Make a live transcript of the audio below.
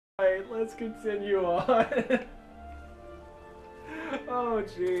Alright, let's continue on. Oh,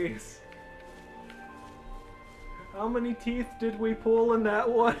 jeez. How many teeth did we pull in that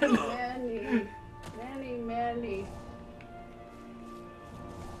one? Many. Many, many.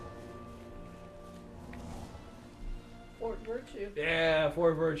 Fort Virtue. Yeah,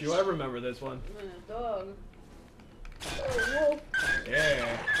 Fort Virtue. I remember this one. And a dog. Oh, wolf.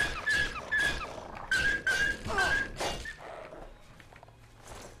 Yeah.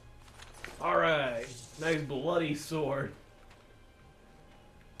 Alright. Nice bloody sword.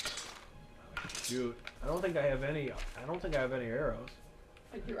 Shoot. I don't think I have any arrows.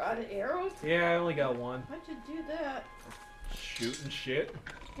 Like you're out of arrows? Yeah, I only got one. How'd you do that? Shooting shit.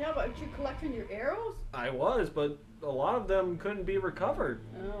 Yeah, but you collecting your arrows? I was, but a lot of them couldn't be recovered.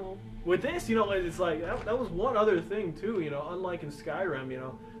 Oh. With this, you know, it's like, that was one other thing too, you know, unlike in Skyrim, you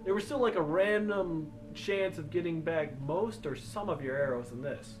know, there was still like a random chance of getting back most or some of your arrows in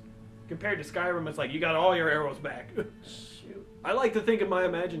this. Compared to Skyrim, it's like, you got all your arrows back. Shoot. I like to think in my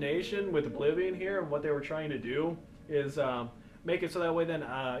imagination with Oblivion here, and what they were trying to do is make it so that way then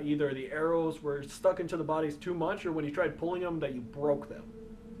either the arrows were stuck into the bodies too much, or when you tried pulling them, that you broke them.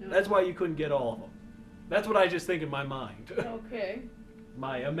 No. That's why you couldn't get all of them. That's what I just think in my mind. Okay.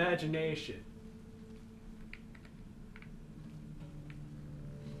 My imagination.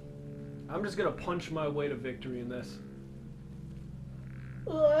 I'm just gonna punch my way to victory in this.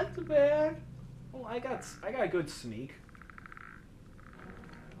 Oh, that's bad. Well, I got a good sneak.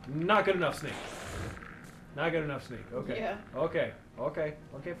 Not good enough sneak. Not good enough sneak. Okay. Yeah. Okay. Okay.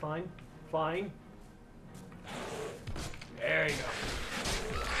 Okay. Fine. Fine. There you go.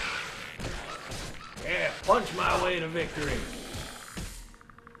 Yeah. Punch my way to victory.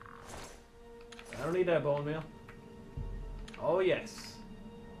 I don't need that bone meal. Oh yes.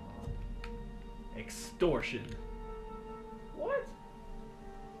 Extortion. What?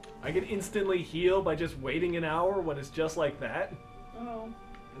 I can instantly heal by just waiting an hour when it's just like that. Oh.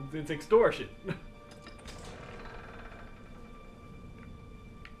 It's extortion.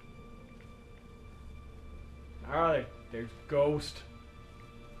 Alright, there's Ghost.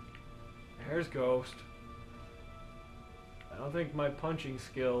 There's Ghost. I don't think my punching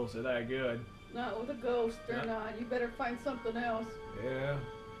skills are that good. Not with a ghost, they're Yeah. not. You better find something else. Yeah.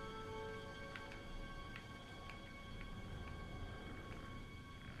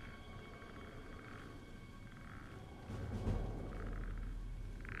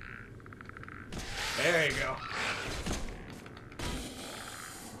 There you go.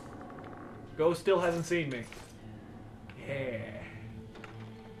 Ghost still hasn't seen me. Yeah.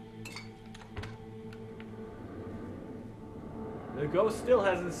 The ghost still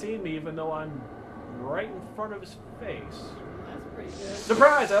hasn't seen me, even though I'm right in front of his face. That's pretty good.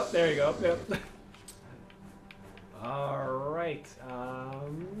 Surprise! Oh, there you go. Yep. Alright.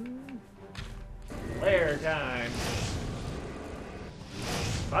 Flare time.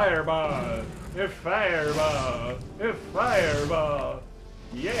 Fireball. If fireball. If fireball.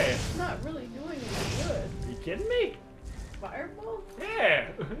 Yeah. It's not really doing any good. You kidding me? Fireball? Yeah.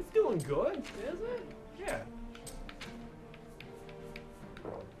 It's doing good. Is it? Yeah.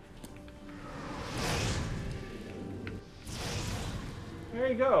 There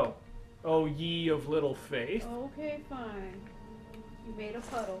you go. Oh, ye of little faith. Okay, fine. You made a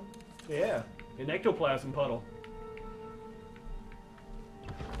puddle. Yeah. An ectoplasm puddle.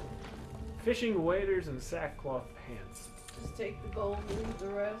 Fishing waders and sackcloth pants. Just take the gold and leave the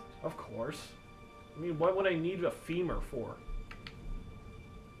rest. Of course. I mean, what would I need a femur for?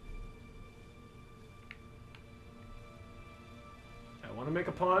 I want to make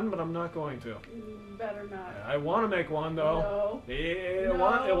a pun, but I'm not going to. You better not. I want to make one, though. No. It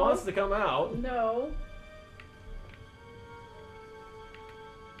No. wants to come out. No.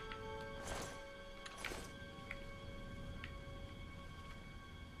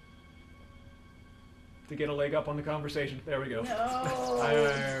 To get a leg up on the conversation. There we go. No.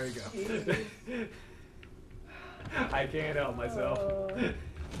 There we go. Jesus. I can't help myself.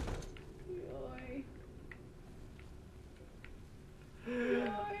 Yoy.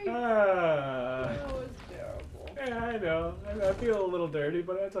 That was terrible. Yeah, I know. I feel a little dirty,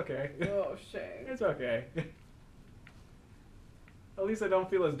 but that's okay. Oh, shame. It's okay. At least I don't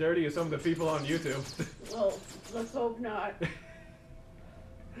feel as dirty as some of the people on YouTube. Well, let's hope not.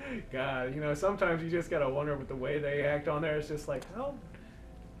 God, you know, sometimes you just gotta wonder with the way they act on there. It's just like, oh,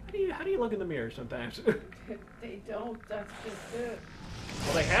 how do you look in the mirror sometimes? They don't. That's just it.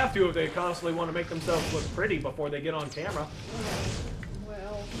 Well, they have to if they constantly want to make themselves look pretty before they get on camera.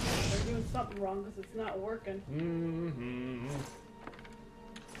 Well, they're doing something wrong because it's not working. Mm-hmm.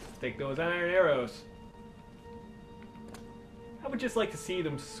 Take those iron arrows. I would just like to see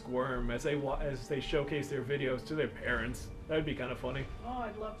them squirm as they showcase their videos to their parents. That would be kind of funny. Oh,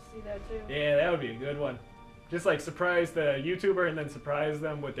 I'd love to see that too. Yeah, that would be a good one. Just like surprise the YouTuber and then surprise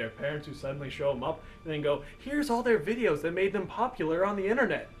them with their parents who suddenly show them up and then go, here's all their videos that made them popular on the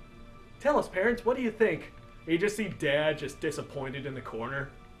internet. Tell us, parents, what do you think? And you just see Dad just disappointed in the corner.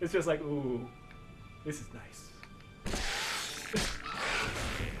 It's just like, ooh, this is nice.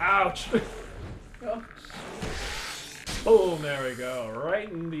 Ouch! Oh. Boom, there we go.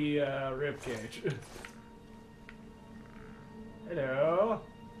 Right in the rib cage. Hello.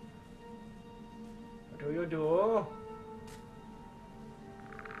 What do you do?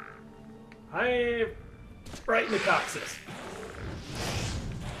 Hi. Right in the coccyx.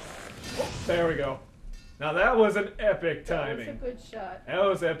 Oh, there we go. Now that was an epic timing. That was a good shot. That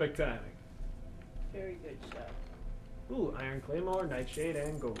was epic timing. Very good shot. Ooh, Iron Claymore, Nightshade,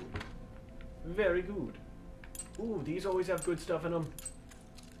 and Gold. Very good. Ooh, these always have good stuff in them.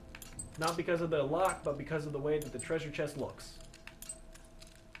 Not because of the lock, but because of the way that the treasure chest looks.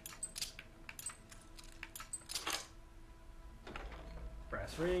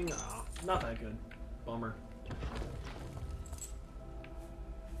 Brass ring, oh, not that good. Bummer.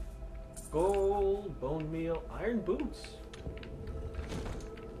 Gold, bone meal, iron boots.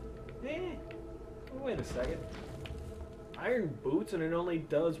 Wait a second. Iron boots and it only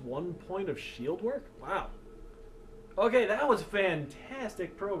does 1 point of shield work? Wow. Okay, that was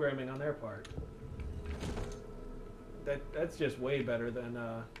fantastic programming on their part. That's just way better than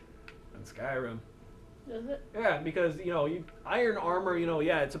Skyrim. Is it? Yeah, because, you know, iron armor, you know,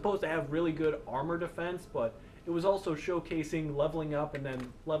 yeah, it's supposed to have really good armor defense, but it was also showcasing leveling up and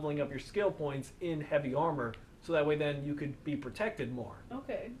then leveling up your skill points in heavy armor, so that way then you could be protected more.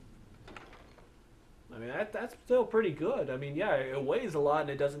 Okay. I mean, that's still pretty good. I mean, yeah, it weighs a lot and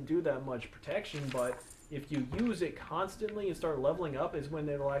it doesn't do that much protection, but if you use it constantly and start leveling up is when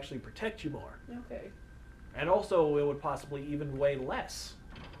it'll actually protect you more. Okay. And also, it would possibly even weigh less.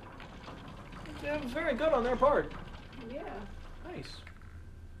 Yeah, it was very good on their part. Yeah. Nice.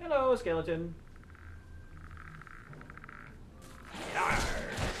 Hello, skeleton. Yarr.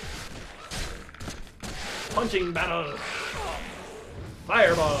 Punching battle.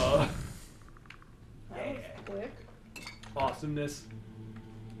 Fireball. That was quick. Awesomeness.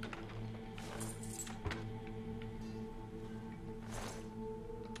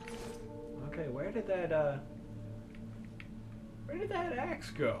 Okay, where did that axe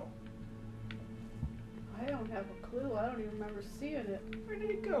go? I don't have a clue. I don't even remember seeing it. Where did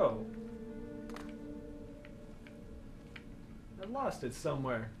it go? I lost it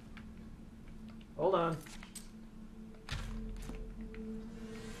somewhere. Hold on.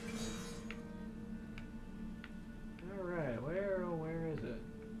 Alright, where is it?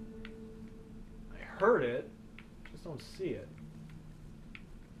 I heard it, just don't see it.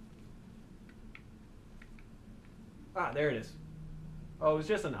 Ah, there it is. Oh, it was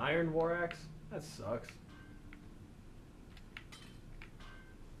just an iron war axe? That sucks.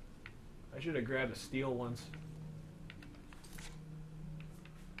 I should have grabbed a steel once.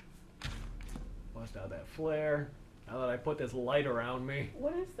 Bust out that flare. Now that I put this light around me.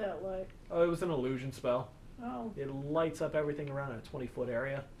 What is that like? Oh, it was an illusion spell. Oh, It lights up everything around a 20-foot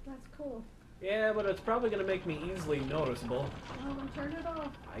area. that's cool. Yeah, but it's probably going to make me easily noticeable. Well, then turn it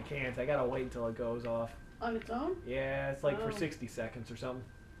off. I can't. I gotta wait until it goes off. On its own? Yeah, it's like for Oh. 60 seconds or something.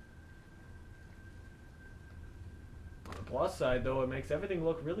 On the plus side, though, it makes everything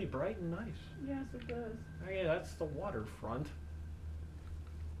look really bright and nice. Yes, it does. Okay, that's the waterfront.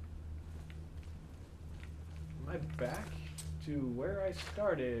 Am I back to where I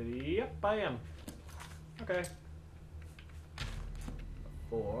started? Yep, I am. Okay.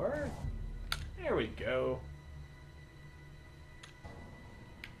 4. There we go.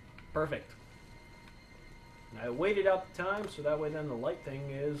 Perfect. I waited out the time so that way then the light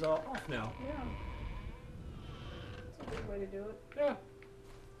thing is off now. Yeah. That's a good way to do it. Yeah.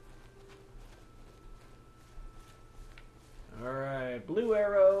 Alright, blue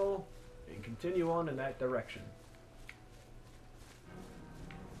arrow, and continue on in that direction.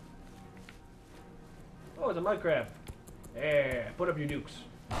 Oh, it's a mud crab. Yeah, put up your nukes.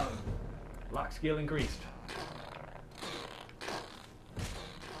 Lock skill increased.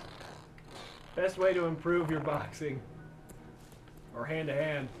 Best way to improve your boxing. Or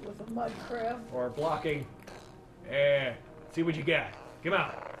hand-to-hand. With a mud crab. Or blocking. Yeah, see what you got. Come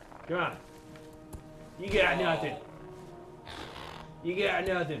on. Come on. You got nothing. You got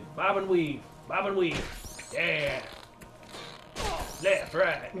nothing. Bob and weave. Bob and weave. Yeah. Left,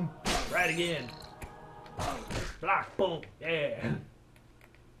 right. Right again. Block, boom. Yeah.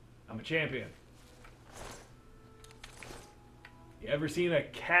 I'm a champion. You ever seen a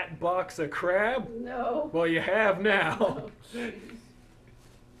cat box a crab? No. Well, you have now. Oh, jeez.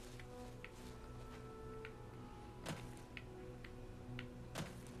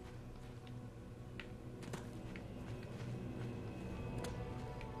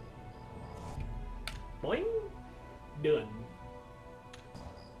 Boing. Done.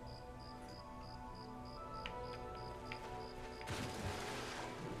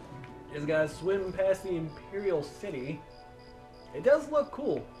 Just gotta swim past the Imperial City. It does look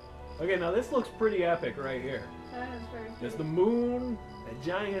cool. Okay, now this looks pretty epic right here. That is very There's cool. the moon, a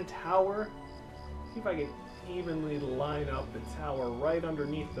giant tower. See if I can evenly line up the tower right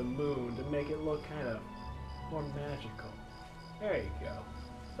underneath the moon to make it look kind of more magical. There you go.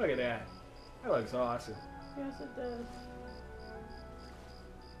 Look at that. That looks awesome. Yes, it does.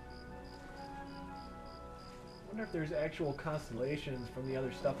 I wonder if there's actual constellations from the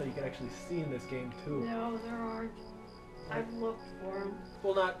other stuff that you can actually see in this game too. No, there aren't. I've looked for them.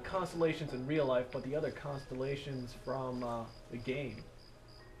 Well, not constellations in real life, but the other constellations from the game.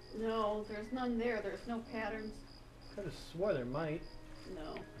 No, there's none there. There's no patterns. Could have swore there might.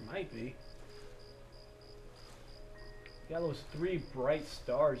 No. There might be. You got those 3 bright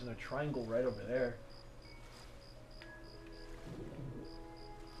stars in a triangle right over there.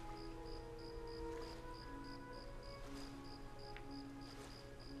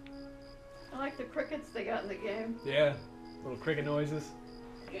 I like the crickets they got in the game. Yeah, little cricket noises.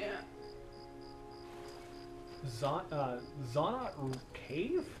 Yeah. Dzonot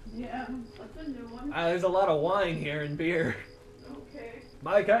Cave? Yeah, that's a new one. There's a lot of wine here and beer. Okay.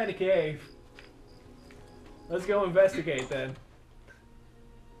 My kind of cave. Let's go investigate then.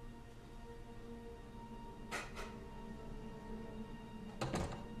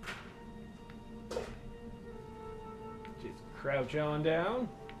 Just crouch on down.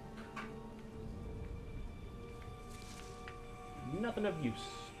 Nothing of use.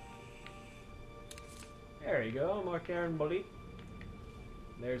 There you go, more Karen Bully.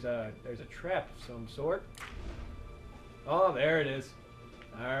 There's a trap of some sort. Oh, there it is.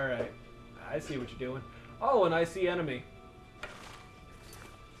 Alright. I see what you're doing. Oh, and I see enemy.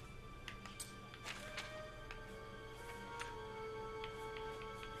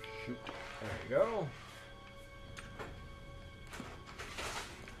 Shoot. There you go.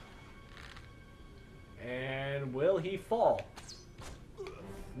 And will he fall?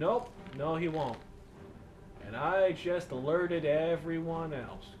 Nope. No, he won't. And I just alerted everyone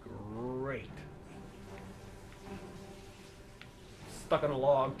else. Great. Stuck on a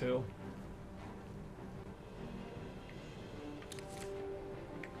log, too.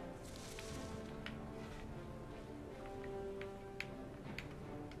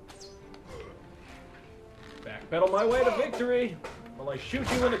 Backpedal my way to victory while I shoot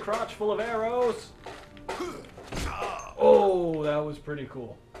you in the crotch full of arrows. Oh, that was pretty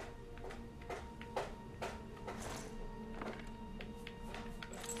cool.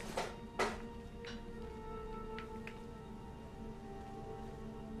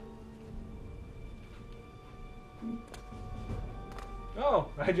 Oh,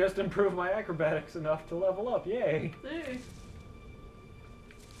 I just improved my acrobatics enough to level up. Yay. See?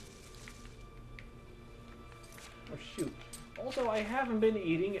 Oh, shoot. Also, I haven't been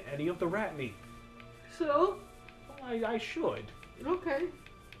eating any of the rat meat. So? I should. Okay.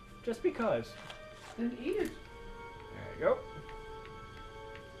 Just because. Then eat it. There you go.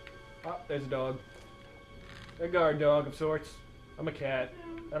 Oh, there's a dog. A guard dog of sorts. I'm a cat.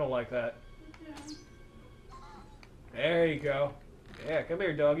 I don't like that. Yeah. There you go. Yeah, come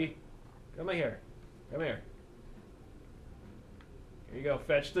here, doggy. Come here. Come here. Here you go.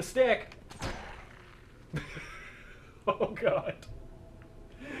 Fetch the stick. Oh, God.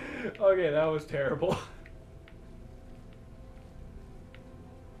 Okay, that was terrible.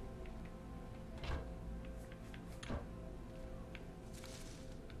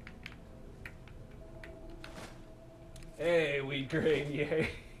 Hey, wheat grain, yay.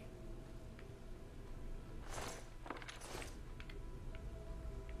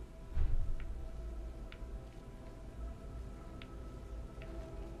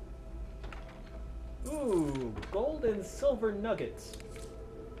 Ooh, gold and silver nuggets.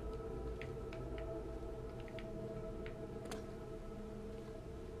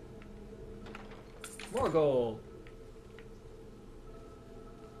 More gold.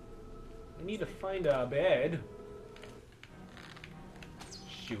 I need to find a bed.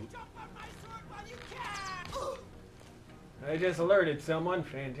 Shoot. I just alerted someone.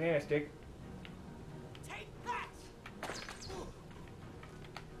 Fantastic.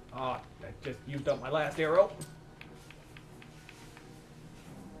 Ah, I just used up my last arrow.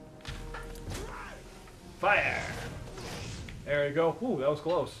 Fire! There you go. Ooh, that was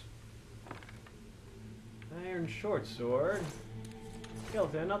close. Iron short sword.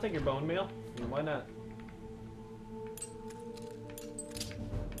 Skeleton, I'll take your bone meal. I mean, why not?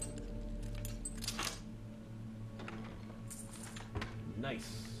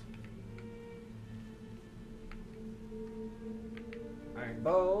 Nice. Iron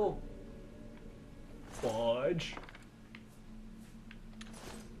bow. Fudge.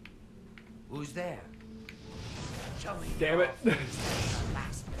 Who's there? Show me. Damn it. your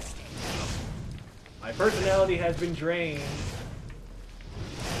last mistake. My personality has been drained.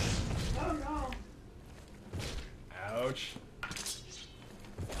 Oh no. Ouch.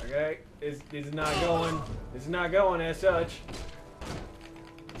 Okay, it's not going. It's not going as such.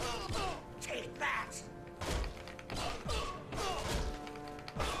 Take that.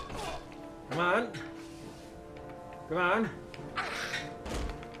 Come on. Come on.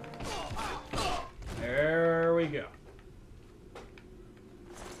 There we go.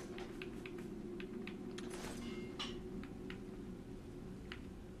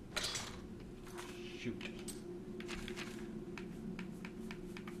 Shoot.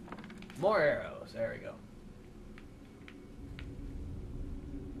 More arrows. There we go.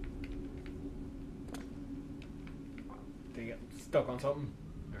 They get stuck on something.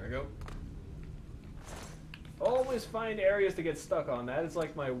 There we go. Always find areas to get stuck on. That is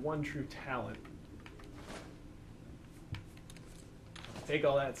like my one true talent. Take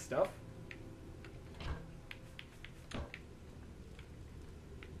all that stuff.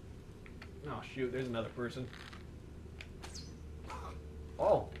 Oh shoot, there's another person.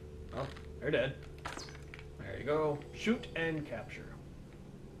 Oh, they're dead. There you go. Shoot and capture.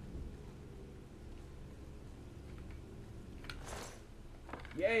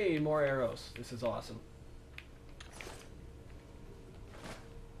 Yay, more arrows. This is awesome.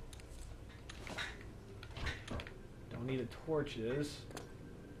 Don't need the torches.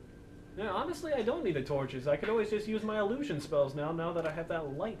 No, honestly, I don't need the torches. I could always just use my illusion spells now that I have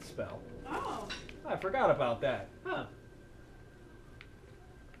that light spell. Oh. I forgot about that. Huh.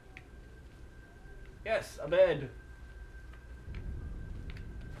 Yes, a bed.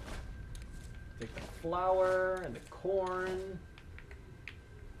 Take the flour and the corn.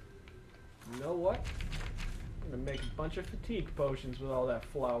 You know what? I'm gonna make a bunch of fatigue potions with all that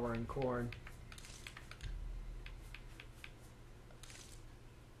flour and corn.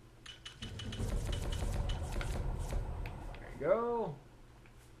 There you go.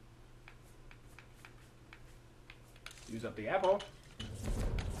 Use up the apple. There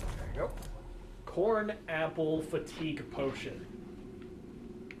you go. Corn apple fatigue potion.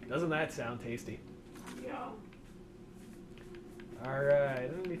 Doesn't that sound tasty? Yeah.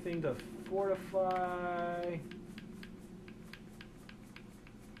 Alright, anything to fortify?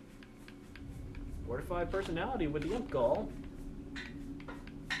 Fortify personality with the imp gall.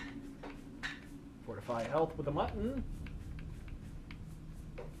 Fortify health with the mutton.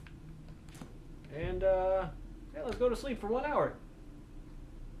 And, yeah, let's go to sleep for 1 hour.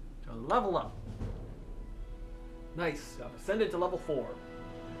 To level up. Nice. Ascended to level 4.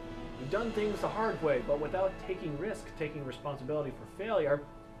 You've done things the hard way, but without taking risk, taking responsibility for failure,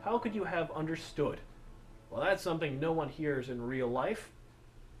 how could you have understood? Well, that's something no one hears in real life.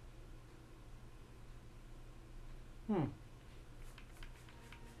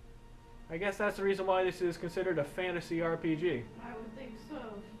 I guess that's the reason why this is considered a fantasy RPG. I would think so.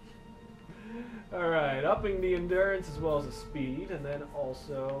 Alright, upping the endurance as well as the speed, and then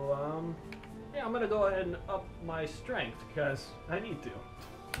also, yeah, I'm gonna go ahead and up my strength, because I need to.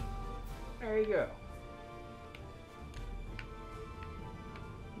 There you go.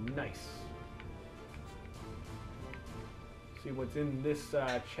 Nice. See what's in this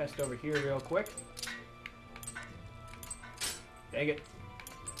chest over here real quick. Dang it.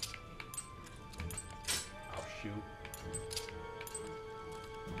 Oh, shoot.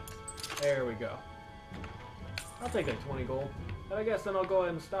 There we go. I'll take that 20 gold. And I guess then I'll go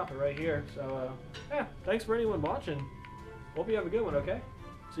ahead and stop it right here. So, yeah, thanks for anyone watching. Hope you have a good one, okay?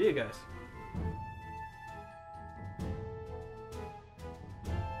 See you guys.